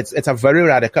 Right? It's a very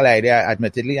radical idea,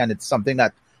 admittedly, and it's something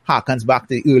that harkens back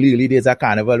to the early days of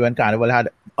carnival, when carnival had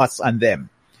us and them.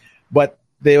 But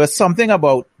there was something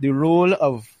about the role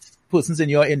of persons in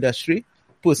your industry,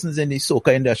 persons in the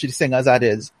soca industry, singers that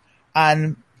is,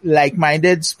 and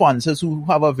like-minded sponsors who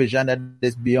have a vision that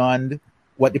is beyond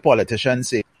what the politicians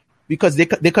say. Because they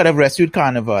could have rescued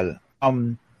carnival.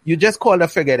 You just called a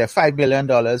figure there, $5 million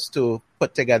to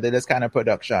put together this kind of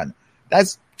production.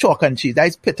 That's chalk and cheese.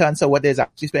 That's pittance of what they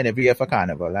actually spend every year for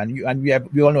carnival. And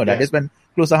we all know that. They spend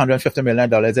close to $150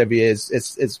 million every year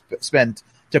is spent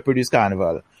to produce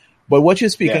carnival. But what you're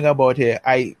speaking about here,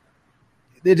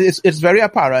 it's very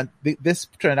apparent this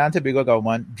Trinidad and Tobago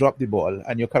government dropped the ball,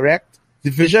 and you're correct. The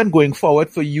vision going forward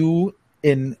for you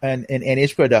in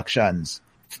NH Productions,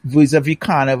 vis-a-vis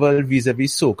carnival,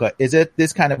 vis-a-vis soca, is it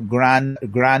this kind of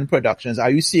grand productions?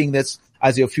 Are you seeing this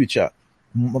as your future?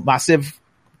 Massive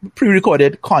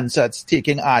pre-recorded concerts,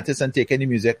 taking artists and taking the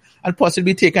music, and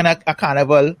possibly taking a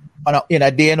carnival in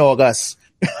a day in August.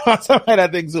 Something I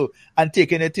think so, and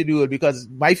taking it to do it, because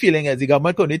my feeling is the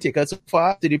government couldn't take us so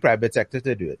far to the private sector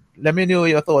to do it. Let me know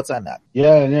your thoughts on that.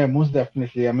 Yeah, most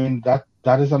definitely. I mean,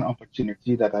 that is an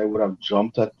opportunity that I would have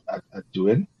jumped at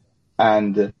doing,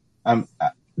 and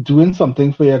doing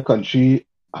something for your country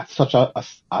at such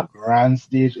a grand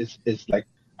stage is like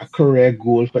a career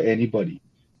goal for anybody.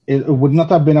 It would not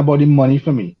have been about the money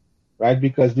for me, right?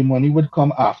 Because the money would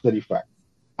come after the fact.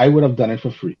 I would have done it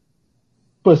for free.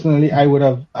 Personally, I would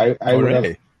have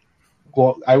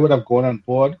gone on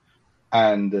board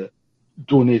and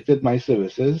donated my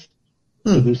services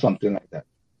to do something like that.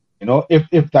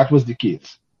 If that was the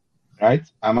case, right?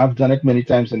 I've done it many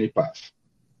times in the past.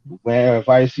 Where if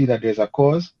I see that there's a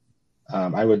cause,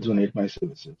 I would donate my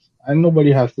services, and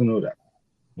nobody has to know that.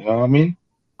 You know what I mean?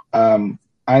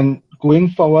 And going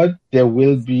forward, there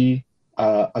will be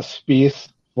a space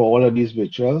for all of these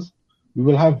rituals.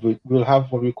 We'll have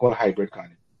what we call hybrid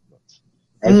carnivals.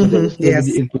 Right? So there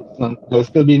will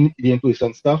still be the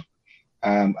in-person stuff,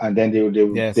 and then there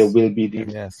will be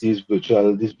these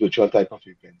virtual type of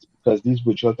events, because these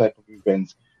virtual type of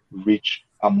events reach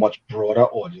a much broader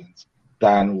audience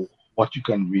than what you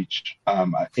can reach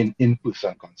in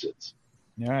in-person concerts.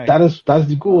 Right. That's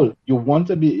the goal. You want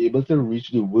to be able to reach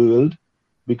the world,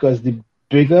 because the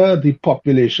bigger the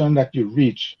population that you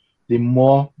reach, the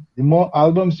more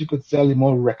albums you could sell, the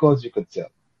more records you could sell.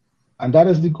 And that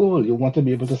is the goal. You want to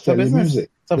be able to sell your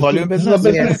music. It's a volume business.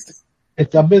 Yes.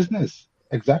 It's a business.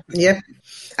 Exactly. Yep.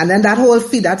 And then that whole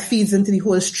feeds into the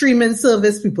whole streaming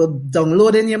service, people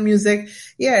downloading your music.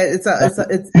 Yeah, it's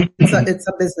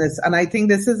a business. And I think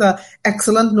this is an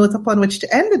excellent note upon which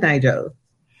to end it, Nigel.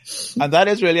 And that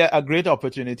is really a great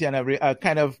opportunity and a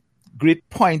kind of great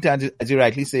point, and as you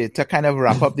rightly say, to kind of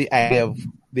wrap up the idea of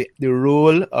the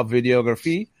role of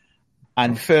videography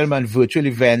and film and virtual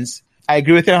events. I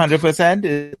agree with you 100%.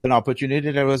 It's an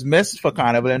opportunity that was missed for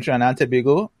Carnival in Trinidad and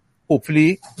Tobago.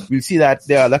 Hopefully, we'll see that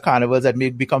there are other carnivals that may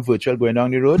become virtual going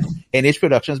down the road. NH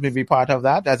Productions may be part of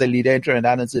that as a leader in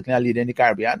Trinidad and certainly a leader in the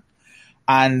Caribbean.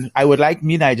 And I would like,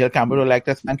 Nigel Campbell, would like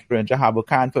to thank Narendra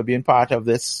Habukan for being part of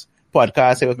this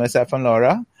podcast here with myself and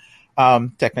Laura.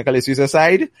 Technical issues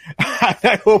aside,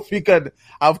 I hope we could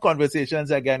have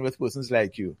conversations again with persons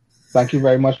like you. Thank you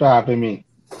very much for having me.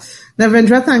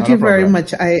 Narendra, thank you very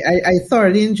much. I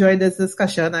thoroughly enjoyed this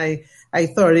discussion. I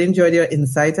thoroughly enjoyed your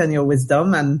insight and your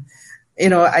wisdom, and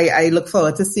I look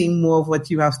forward to seeing more of what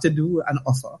you have to do and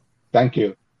offer. Thank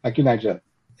you, Nigel.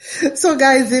 So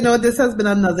guys, this has been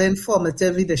another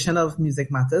informative edition of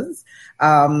Music Matters.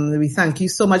 We thank you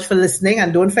so much for listening,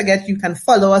 and don't forget you can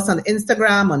follow us on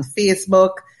Instagram, on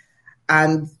Facebook,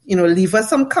 and leave us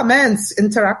some comments,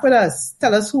 interact with us,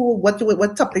 tell us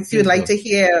what topics you'd like to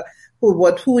hear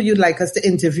who you'd like us to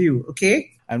interview,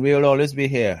 okay? And we will always be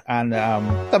here. And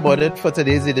that's about it for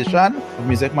today's edition of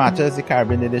Music Matters, the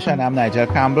Caribbean edition. I'm Nigel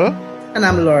Campbell. And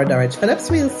I'm Laura Dorridge Phillips.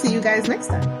 We'll see you guys next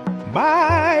time.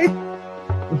 Bye!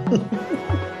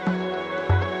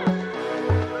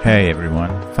 Hey everyone,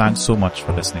 thanks so much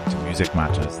for listening to Music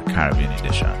Matters, the Caribbean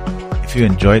edition. If you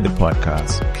enjoyed the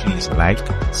podcast, please like,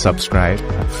 subscribe,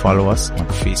 and follow us on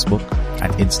Facebook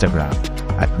and Instagram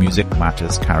at Music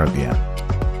Matters Caribbean.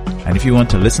 And if you want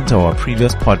to listen to our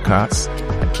previous podcasts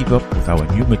and keep up with our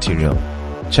new material,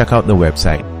 check out the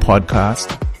website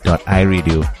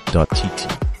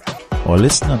podcast.iradio.tt or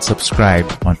listen and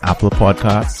subscribe on Apple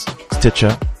Podcasts,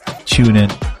 Stitcher,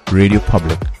 TuneIn, Radio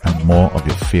Public, and more of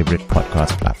your favorite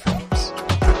podcast platforms.